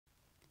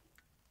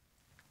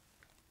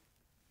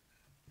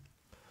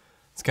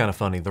It's kind of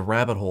funny, the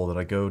rabbit hole that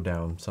I go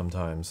down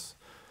sometimes.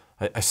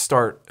 I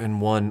start in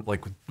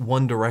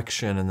one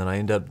direction and then I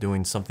end up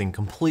doing something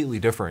completely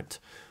different.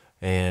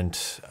 And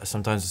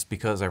sometimes it's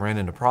because I ran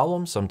into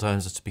problems,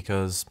 sometimes it's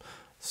because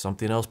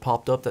something else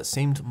popped up that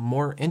seemed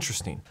more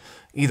interesting.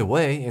 Either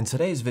way, in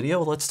today's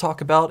video, let's talk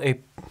about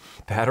a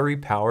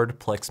battery-powered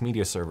Plex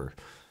Media Server,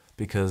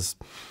 because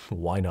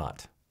why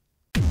not?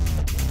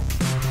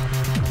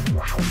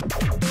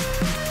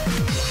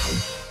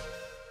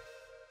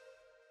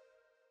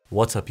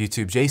 What's up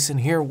YouTube, Jason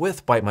here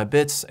with Byte My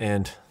Bits,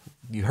 and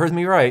you heard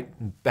me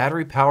right,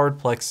 battery-powered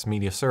Plex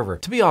Media Server.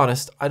 To be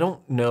honest, I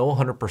don't know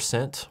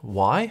 100%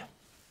 why,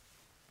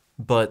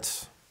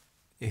 but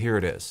here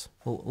it is.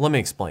 Let me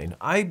explain.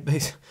 I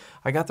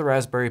got the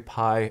Raspberry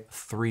Pi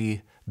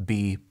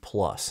 3B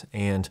Plus,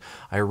 and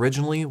I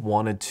originally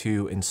wanted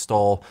to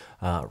install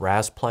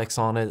Rasplex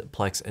on it,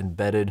 Plex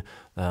embedded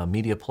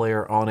media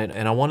player on it,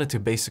 and I wanted to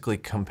basically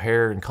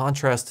compare and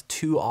contrast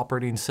two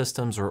operating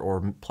systems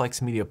or Plex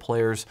media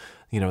players,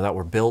 you know, that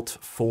were built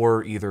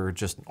for either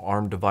just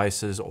ARM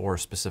devices or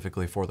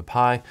specifically for the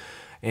Pi.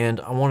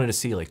 And I wanted to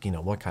see, like, you know,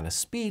 what kind of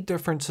speed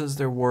differences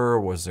there were,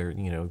 was there,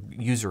 you know,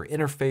 user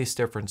interface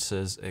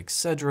differences,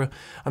 etc.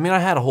 I mean, I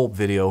had a whole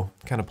video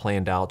kind of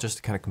planned out just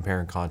to kind of compare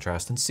and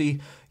contrast and see,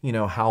 you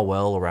know, how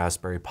well a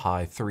Raspberry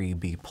Pi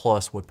 3B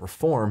Plus would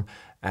perform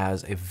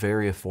as a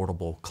very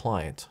affordable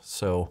client.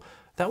 So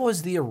that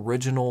was the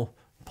original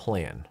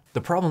plan.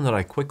 The problem that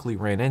I quickly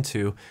ran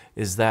into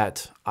is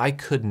that I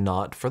could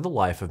not, for the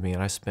life of me,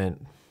 and I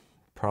spent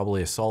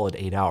probably a solid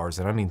 8 hours,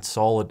 and I mean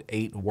solid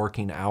 8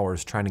 working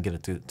hours trying to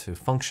get it to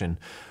function,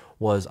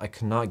 was I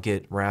could not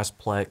get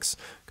Rasplex.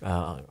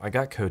 I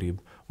got Kodi,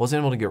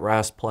 wasn't able to get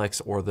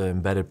Rasplex or the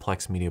embedded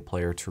Plex media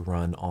player to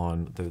run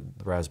on the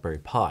Raspberry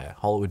Pi.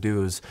 All it would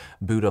do is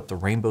boot up the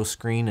rainbow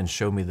screen and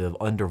show me the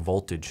under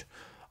voltage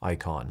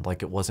icon,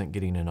 like it wasn't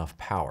getting enough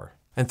power.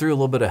 And through a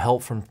little bit of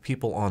help from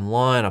people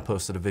online, I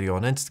posted a video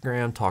on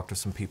Instagram, talked to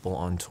some people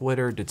on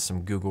Twitter, did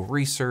some Google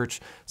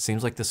research.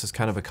 Seems like this is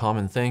kind of a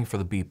common thing for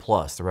the B+,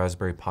 the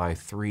Raspberry Pi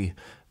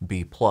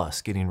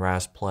 3B+, getting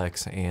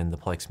Rasplex and the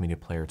Plex media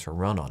player to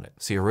run on it.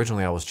 See,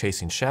 originally I was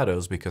chasing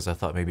shadows because I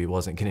thought maybe it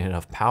wasn't getting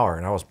enough power,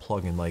 and I was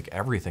plugging like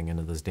everything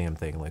into this damn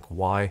thing. Like,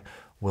 why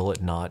will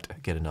it not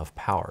get enough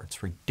power?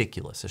 It's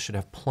ridiculous. It should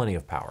have plenty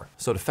of power.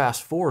 So to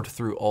fast forward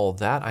through all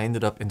that, I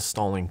ended up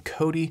installing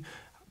Kodi.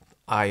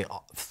 I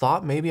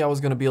thought maybe I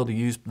was going to be able to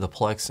use the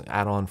Plex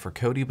add-on for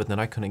Kodi, but then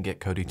I couldn't get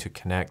Kodi to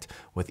connect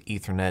with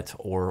Ethernet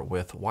or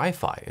with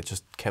Wi-Fi. It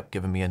just kept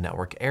giving me a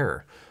network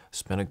error.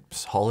 Spent a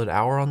solid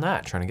hour on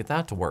that, trying to get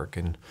that to work,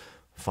 and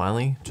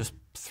finally just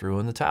threw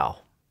in the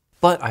towel.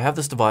 But I have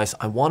this device,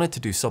 I wanted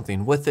to do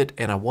something with it,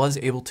 and I was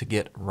able to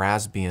get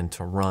Raspbian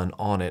to run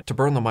on it. To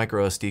burn the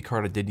micro SD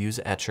card, I did use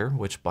Etcher,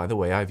 which, by the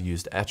way, I've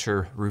used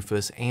Etcher,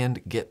 Rufus,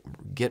 and Get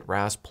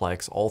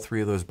Rasplex, all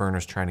three of those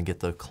burners, trying to get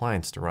the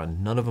clients to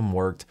run. None of them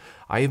worked.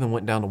 I even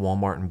went down to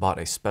Walmart and bought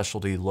a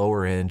specialty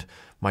lower-end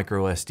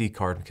micro SD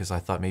card because I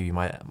thought maybe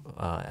my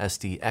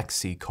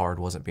SDXC card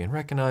wasn't being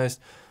recognized.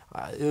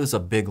 It was a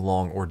big,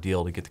 long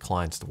ordeal to get the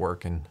clients to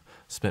work, and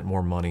spent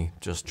more money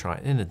just trying,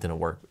 and it didn't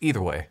work.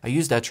 Either way, I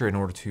used Etcher in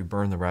order to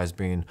burn the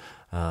Raspbian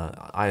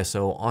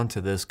ISO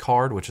onto this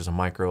card, which is a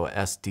micro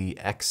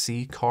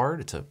SDXC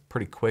card. It's a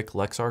pretty quick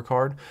Lexar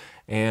card,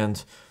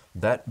 and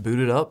that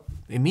booted up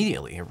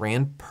immediately. It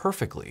ran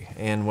perfectly.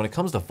 And when it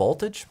comes to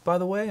voltage, by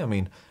the way, I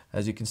mean,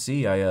 as you can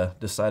see, I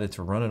decided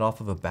to run it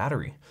off of a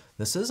battery.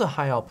 This is a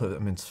high output, I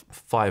mean, it's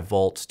 5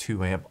 volts,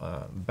 2 amp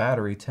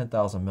battery,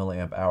 10,000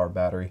 milliamp hour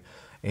battery,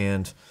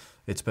 and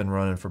it's been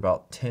running for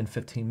about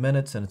 10-15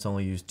 minutes, and it's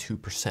only used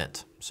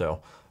 2%.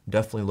 So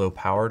definitely low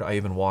powered. I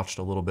even watched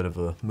a little bit of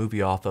a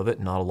movie off of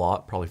it, not a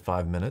lot, probably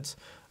 5 minutes.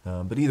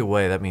 But either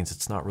way, that means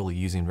it's not really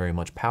using very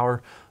much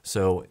power.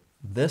 So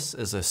this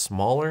is a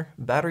smaller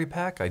battery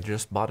pack. I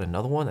just bought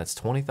another one that's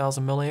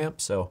 20,000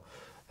 milliamps, so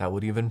that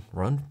would even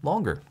run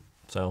longer.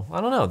 So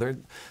I don't know,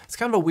 it's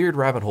kind of a weird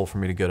rabbit hole for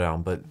me to go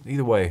down, but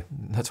either way,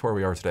 that's where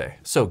we are today.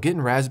 So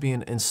getting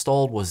Raspbian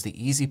installed was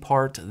the easy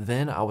part.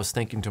 Then I was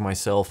thinking to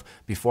myself,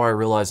 before I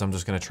realized I'm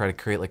just gonna try to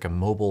create like a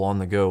mobile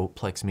on-the-go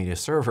Plex Media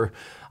Server,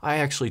 I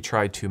actually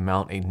tried to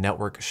mount a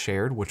network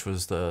shared, which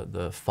was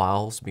the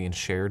files being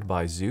shared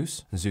by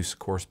Zeus. Zeus, of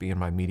course, being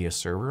my media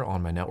server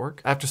on my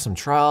network. After some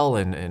trial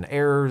and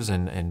errors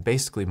and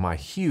basically my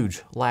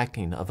huge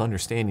lacking of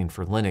understanding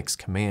for Linux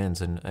commands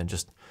and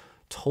just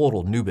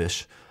total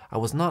noobish, I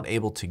was not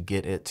able to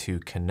get it to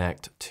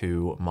connect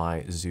to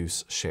my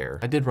Zeus share.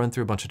 I did run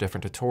through a bunch of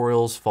different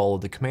tutorials, followed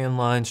the command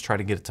lines, tried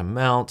to get it to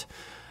mount.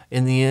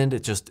 In the end,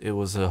 it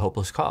was a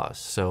hopeless cause.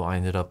 So I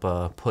ended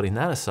up putting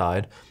that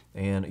aside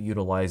and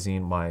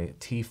utilizing my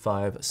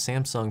T5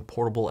 Samsung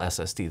portable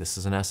SSD. This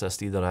is an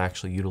SSD that I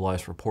actually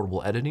utilize for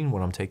portable editing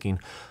when I'm taking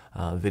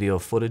video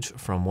footage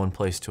from one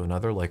place to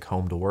another, like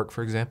home to work,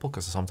 for example,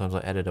 because sometimes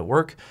I edit at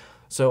work.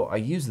 So I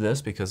use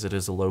this because it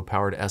is a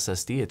low-powered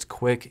SSD. It's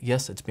quick.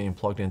 Yes, it's being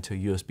plugged into a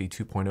USB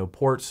 2.0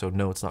 port, so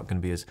no, it's not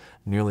going to be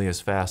nearly as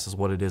fast as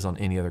what it is on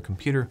any other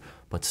computer,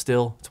 but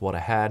still, it's what I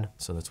had,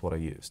 so that's what I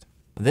used.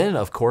 Then,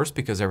 of course,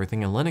 because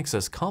everything in Linux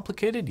is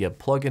complicated, you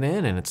plug it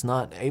in and it's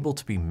not able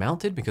to be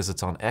mounted because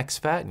it's on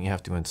exFAT and you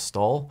have to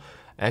install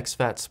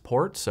exFAT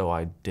support. So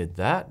I did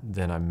that,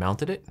 then I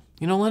mounted it.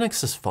 You know,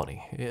 Linux is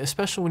funny,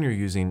 especially when you're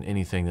using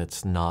anything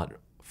that's not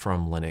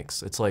from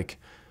Linux. It's like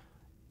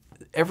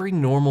every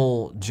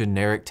normal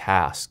generic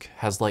task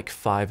has like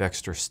 5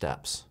 extra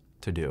steps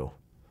to do.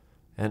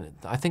 And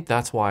I think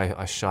that's why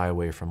I shy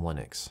away from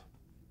Linux.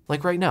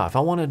 Like right now, if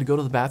I wanted to go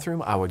to the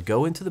bathroom, I would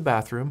go into the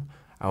bathroom,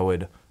 I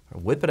would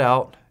whip it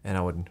out, and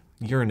I would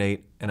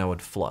urinate, and I would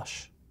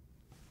flush.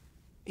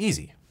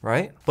 Easy,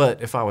 right?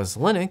 But if I was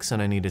Linux and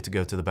I needed to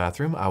go to the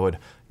bathroom, I would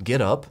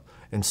get up,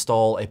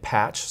 install a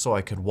patch so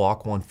I could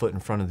walk 1 foot in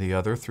front of the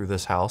other through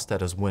this house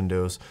that is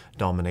Windows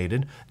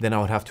dominated. Then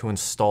I would have to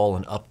install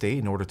an update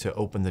in order to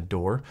open the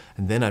door.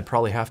 And then I'd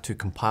probably have to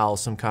compile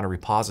some kind of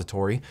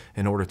repository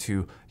in order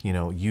to, you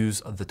know,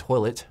 use the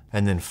toilet.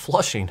 And then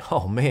flushing,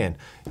 oh man,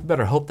 you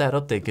better hope that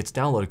update gets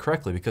downloaded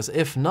correctly, because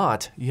if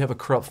not, you have a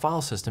corrupt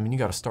file system and you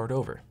got to start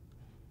over.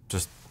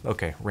 Just,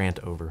 okay, rant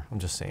over, I'm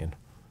just saying.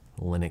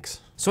 Linux.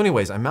 So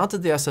anyways, I mounted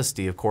the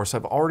SSD. Of course,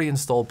 I've already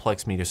installed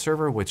Plex Media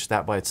Server, which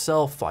that by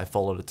itself, I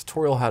followed a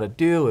tutorial how to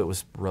do. It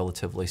was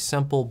relatively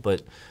simple,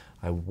 but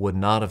I would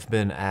not have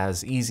been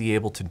as easy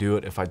able to do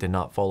it if I did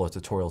not follow a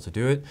tutorial to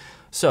do it.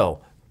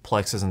 So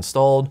Plex is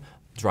installed,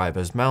 drive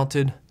is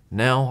mounted.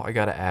 Now I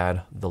got to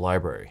add the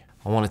library.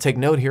 I want to take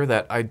note here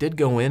that I did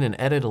go in and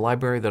edit a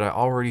library that I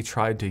already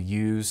tried to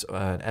use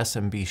an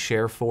SMB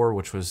share for,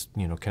 which was,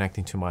 you know,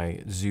 connecting to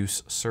my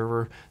Zeus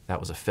server. That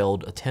was a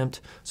failed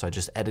attempt. So I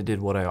just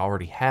edited what I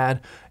already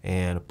had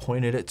and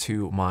pointed it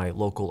to my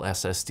local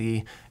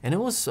SSD. And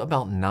it was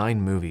about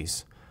 9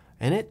 movies.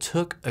 And it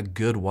took a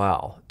good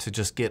while to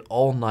just get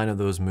all 9 of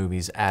those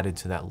movies added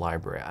to that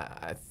library.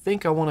 I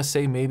think I want to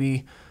say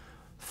maybe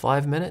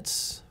 5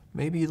 minutes,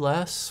 maybe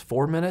less,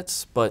 4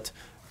 minutes. But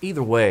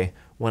either way,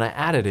 when I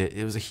added it,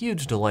 it was a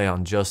huge delay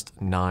on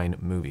just 9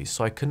 movies.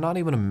 So I could not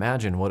even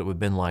imagine what it would have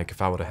been like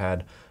if I would have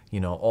had,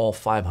 you know, all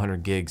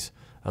 500 gigs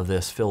of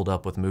this filled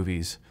up with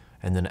movies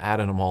and then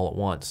added them all at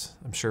once.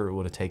 I'm sure it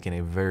would have taken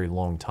a very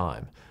long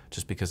time,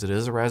 just because it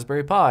is a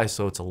Raspberry Pi,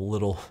 so it's a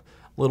little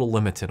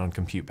limited on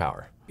compute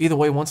power. Either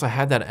way, once I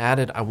had that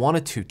added, I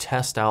wanted to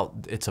test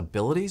out its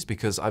abilities,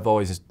 because I've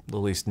always at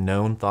least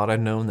thought I'd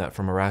known that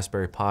from a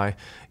Raspberry Pi,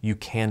 you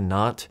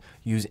cannot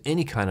use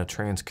any kind of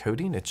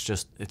transcoding.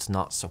 It's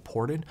not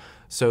supported.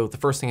 So the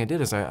first thing I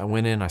did is I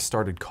went in, I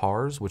started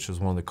Cars, which was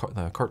one of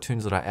the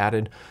cartoons that I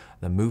added,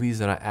 the movies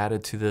that I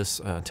added to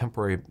this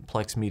temporary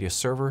Plex Media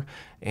Server,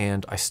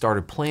 and I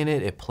started playing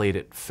it. It played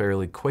it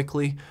fairly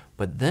quickly,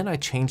 but then I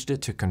changed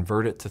it to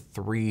convert it to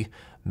 3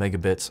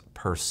 megabits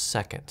per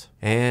second.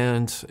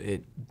 And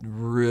it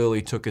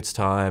really took its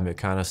time. It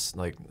kind of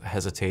like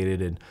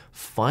hesitated, and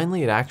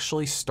finally it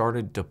actually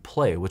started to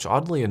play, which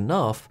oddly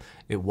enough,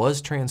 it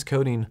was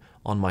transcoding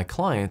on my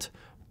client,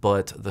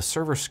 but the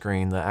server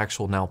screen, the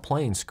actual now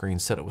playing screen,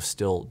 said it was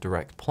still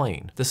direct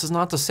playing. This is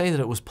not to say that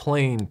it was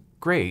playing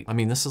great. I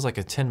mean, this is like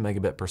a 10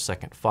 megabit per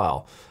second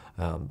file.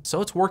 So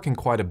it's working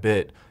quite a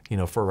bit, you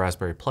know, for a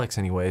Raspberry Plex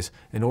anyways,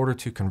 in order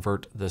to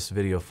convert this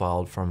video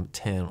file from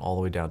 10 all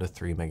the way down to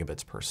 3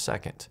 megabits per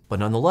second. But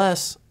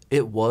nonetheless,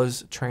 it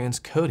was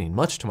transcoding.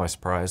 Much to my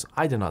surprise,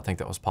 I did not think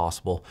that was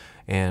possible.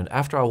 And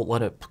after I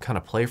let it kind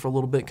of play for a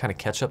little bit, kind of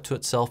catch up to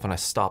itself, and I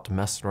stopped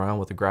messing around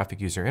with the graphic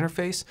user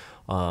interface,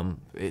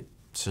 it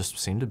just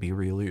seemed to be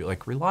really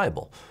like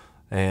reliable.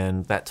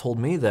 And that told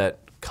me that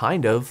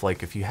kind of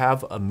like if you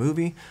have a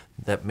movie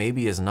that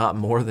maybe is not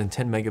more than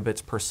 10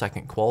 megabits per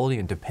second quality,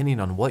 and depending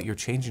on what you're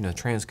changing the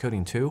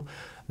transcoding to,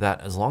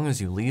 that as long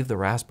as you leave the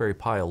Raspberry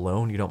Pi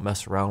alone, you don't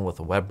mess around with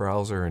a web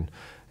browser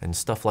and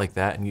stuff like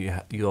that, and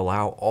you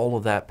allow all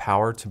of that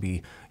power to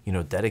be, you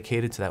know,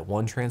 dedicated to that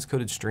one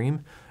transcoded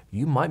stream,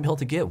 you might be able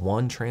to get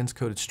one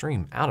transcoded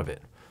stream out of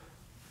it.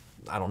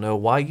 I don't know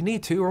why you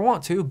need to or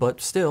want to,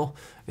 but still,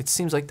 it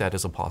seems like that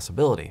is a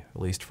possibility,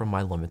 at least from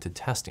my limited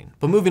testing.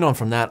 But moving on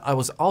from that, I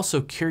was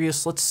also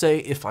curious, let's say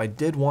if I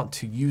did want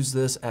to use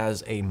this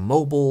as a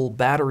mobile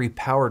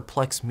battery-powered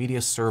Plex Media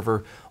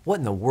Server, what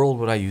in the world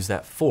would I use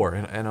that for?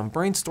 And I'm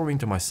brainstorming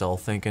to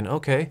myself thinking,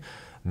 okay,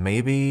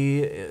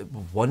 maybe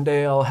one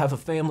day I'll have a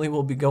family,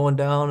 we'll be going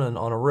down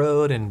on a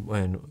road,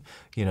 and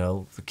you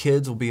know, the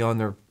kids will be on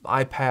their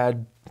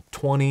iPad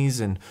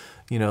 20s, and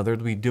you know, they'll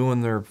be doing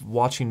their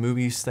watching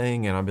movies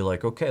thing, and I'll be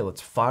like, okay, let's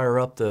fire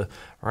up the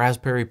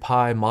Raspberry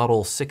Pi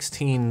Model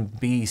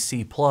 16B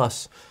C+,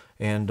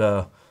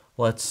 and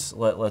let's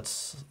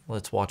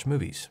watch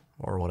movies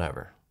or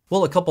whatever.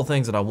 Well, a couple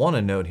things that I want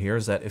to note here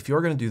is that if you're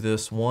going to do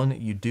this, one,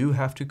 you do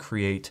have to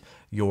create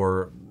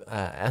your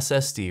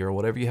SSD or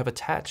whatever you have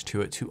attached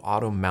to it to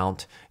auto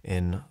mount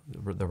in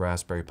the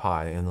Raspberry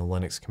Pi in the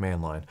Linux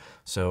command line.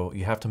 So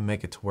you have to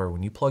make it to where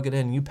when you plug it in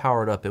and you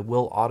power it up, it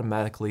will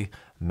automatically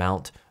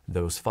mount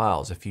those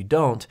files. If you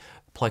don't,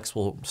 Plex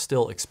will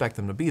still expect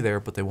them to be there,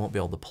 but they won't be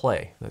able to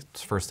play.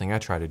 That's the first thing I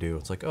try to do.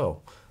 It's like,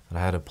 oh, and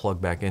I had to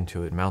plug back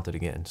into it and mount it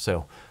again.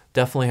 So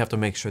definitely have to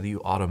make sure that you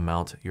auto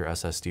mount your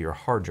SSD or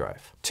hard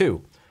drive.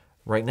 2,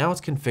 Right now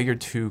it's configured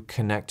to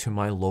connect to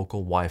my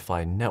local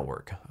Wi-Fi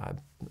network.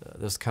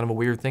 This is kind of a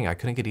weird thing. I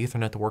couldn't get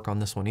Ethernet to work on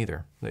this one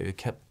either. It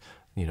kept,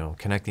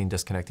 connecting,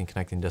 disconnecting,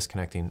 connecting,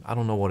 disconnecting. I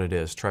don't know what it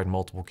is. Tried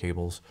multiple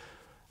cables.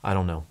 I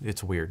don't know.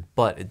 It's weird,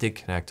 but it did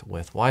connect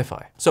with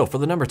Wi-Fi. So for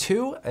the number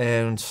 2,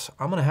 and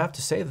I'm gonna have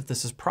to say that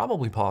this is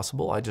probably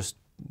possible, I just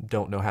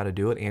don't know how to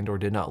do it and or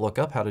did not look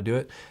up how to do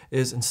it,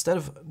 is instead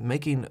of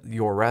making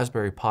your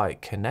Raspberry Pi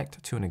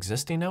connect to an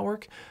existing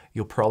network,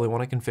 you'll probably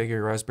want to configure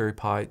your Raspberry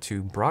Pi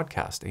to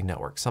broadcast a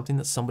network, something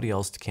that somebody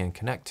else can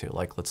connect to,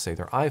 like let's say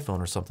their iPhone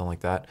or something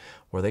like that,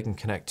 where they can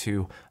connect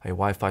to a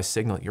Wi-Fi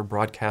signal. You're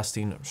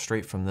broadcasting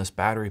straight from this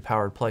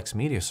battery-powered Plex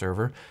Media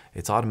Server.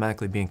 It's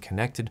automatically being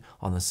connected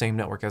on the same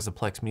network as the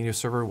Plex Media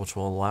Server, which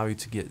will allow you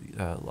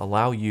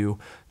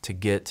to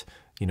get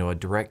a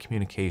direct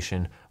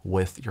communication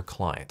with your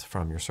client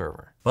from your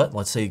server. But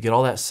let's say you get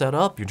all that set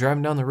up, you're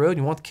driving down the road,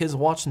 you want the kids to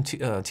watch some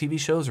TV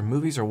shows or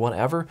movies or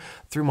whatever.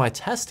 Through my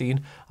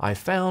testing, I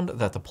found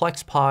that the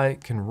Plex Pi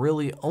can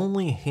really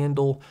only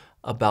handle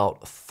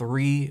about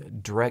 3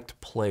 direct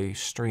play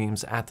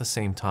streams at the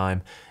same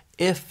time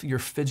if you're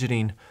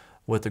fidgeting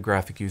with the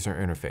graphic user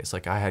interface.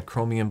 Like I had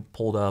Chromium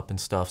pulled up and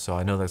stuff, so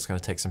I know that's gonna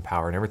take some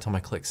power. And every time I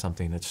click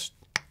something, it's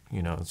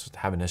just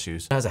having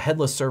issues. As a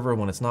headless server,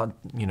 when it's not,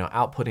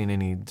 outputting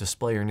any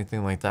display or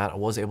anything like that, I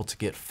was able to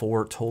get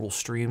 4 total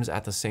streams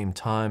at the same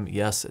time.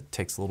 Yes, it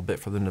takes a little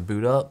bit for them to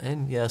boot up.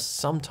 And yes,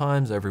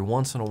 sometimes every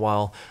once in a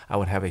while, I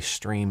would have a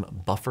stream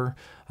buffer.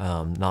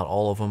 Not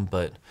all of them,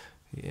 but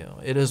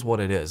it is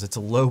what it is. It's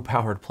a low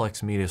powered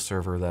Plex Media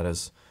Server that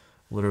is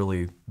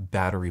literally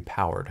battery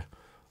powered.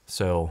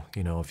 So,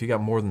 if you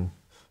got more than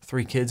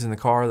 3 kids in the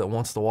car that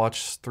wants to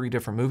watch 3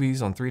 different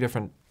movies on 3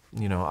 different,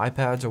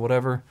 iPads or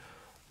whatever,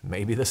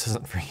 maybe this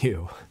isn't for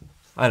you.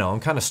 I know, I'm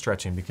kind of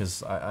stretching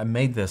because I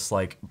made this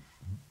like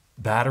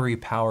battery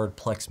powered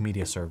Plex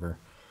Media Server.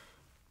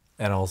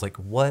 And I was like,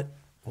 what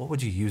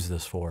would you use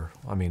this for?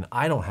 I mean,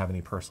 I don't have any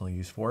personal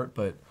use for it,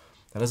 but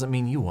that doesn't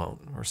mean you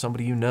won't, or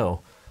somebody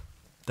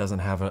doesn't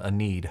have a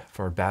need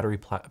for a battery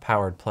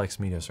powered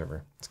Plex Media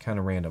Server. It's kind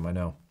of random, I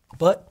know,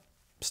 but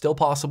still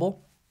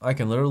possible. I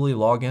can literally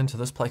log into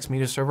this Plex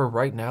Media Server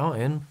right now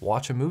and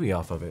watch a movie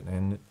off of it.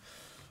 And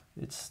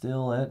it's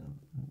still at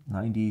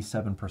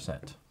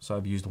 97%. So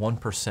I've used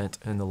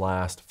 1% in the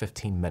last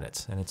 15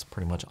 minutes and it's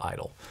pretty much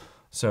idle.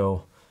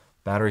 So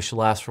battery should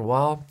last for a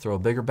while. Throw a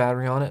bigger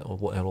battery on it,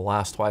 it'll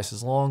last twice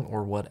as long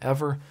or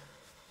whatever.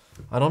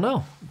 I don't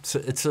know.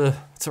 It's a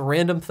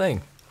random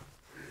thing.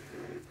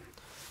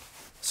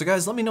 So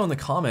guys, let me know in the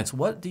comments,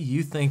 what do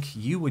you think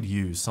you would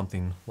use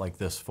something like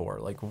this for?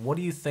 Like, what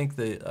do you think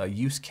the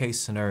use case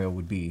scenario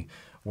would be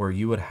where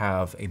you would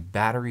have a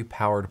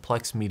battery-powered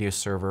Plex Media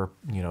Server,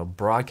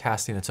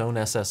 broadcasting its own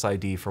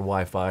SSID for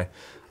Wi-Fi,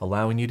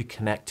 allowing you to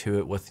connect to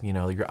it with, your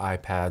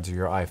iPads or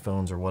your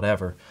iPhones or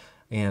whatever,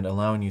 and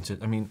allowing you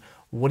to,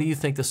 what do you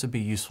think this would be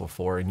useful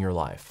for in your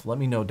life? Let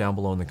me know down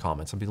below in the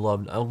comments. I would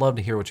love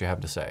to hear what you have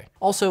to say.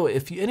 Also,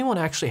 if anyone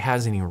actually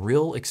has any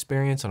real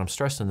experience, and I'm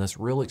stressing this,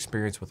 real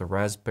experience with a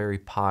Raspberry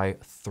Pi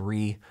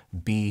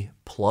 3B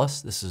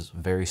Plus, this is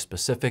very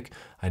specific.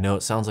 I know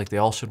it sounds like they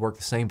all should work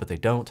the same, but they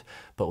don't.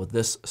 But with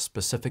this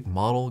specific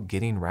model,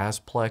 getting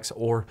Rasplex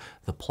or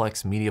the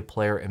Plex Media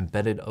Player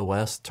embedded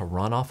OS to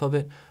run off of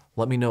it,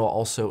 let me know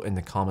also in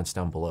the comments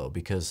down below,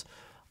 because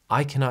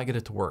I cannot get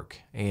it to work.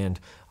 And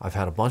I've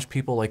had a bunch of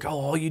people like, oh,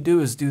 all you do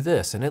is do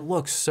this. And it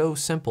looks so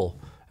simple.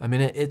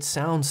 It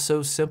sounds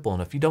so simple.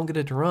 And if you don't get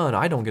it to run,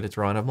 I don't get it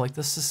to run. I'm like,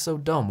 this is so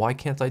dumb. Why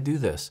can't I do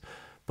this?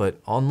 But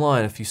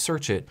online, if you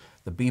search it,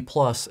 the B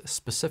Plus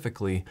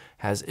specifically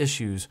has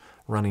issues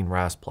running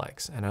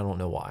Rasplex. And I don't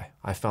know why.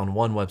 I found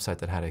one website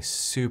that had a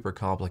super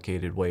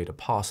complicated way to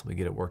possibly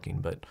get it working.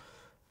 But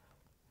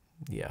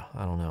yeah,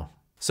 I don't know.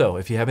 So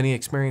if you have any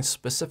experience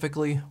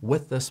specifically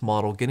with this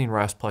model, getting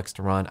Rasplex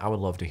to run, I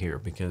would love to hear,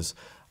 because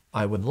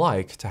I would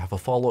like to have a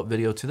follow-up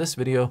video to this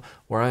video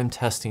where I'm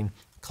testing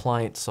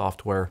client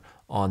software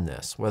on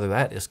this, whether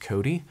that is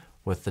Kodi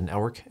with the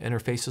network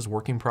interfaces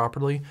working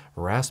properly,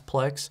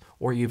 Rasplex,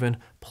 or even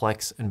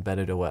Plex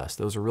Embedded OS.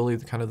 Those are really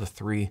kind of the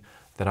 3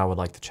 that I would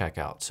like to check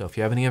out. So if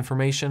you have any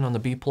information on the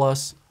B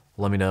Plus,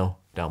 let me know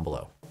down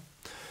below.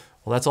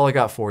 Well, that's all I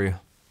got for you.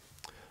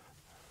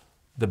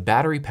 The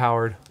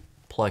battery-powered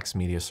Plex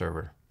Media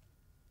Server,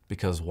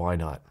 because why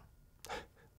not?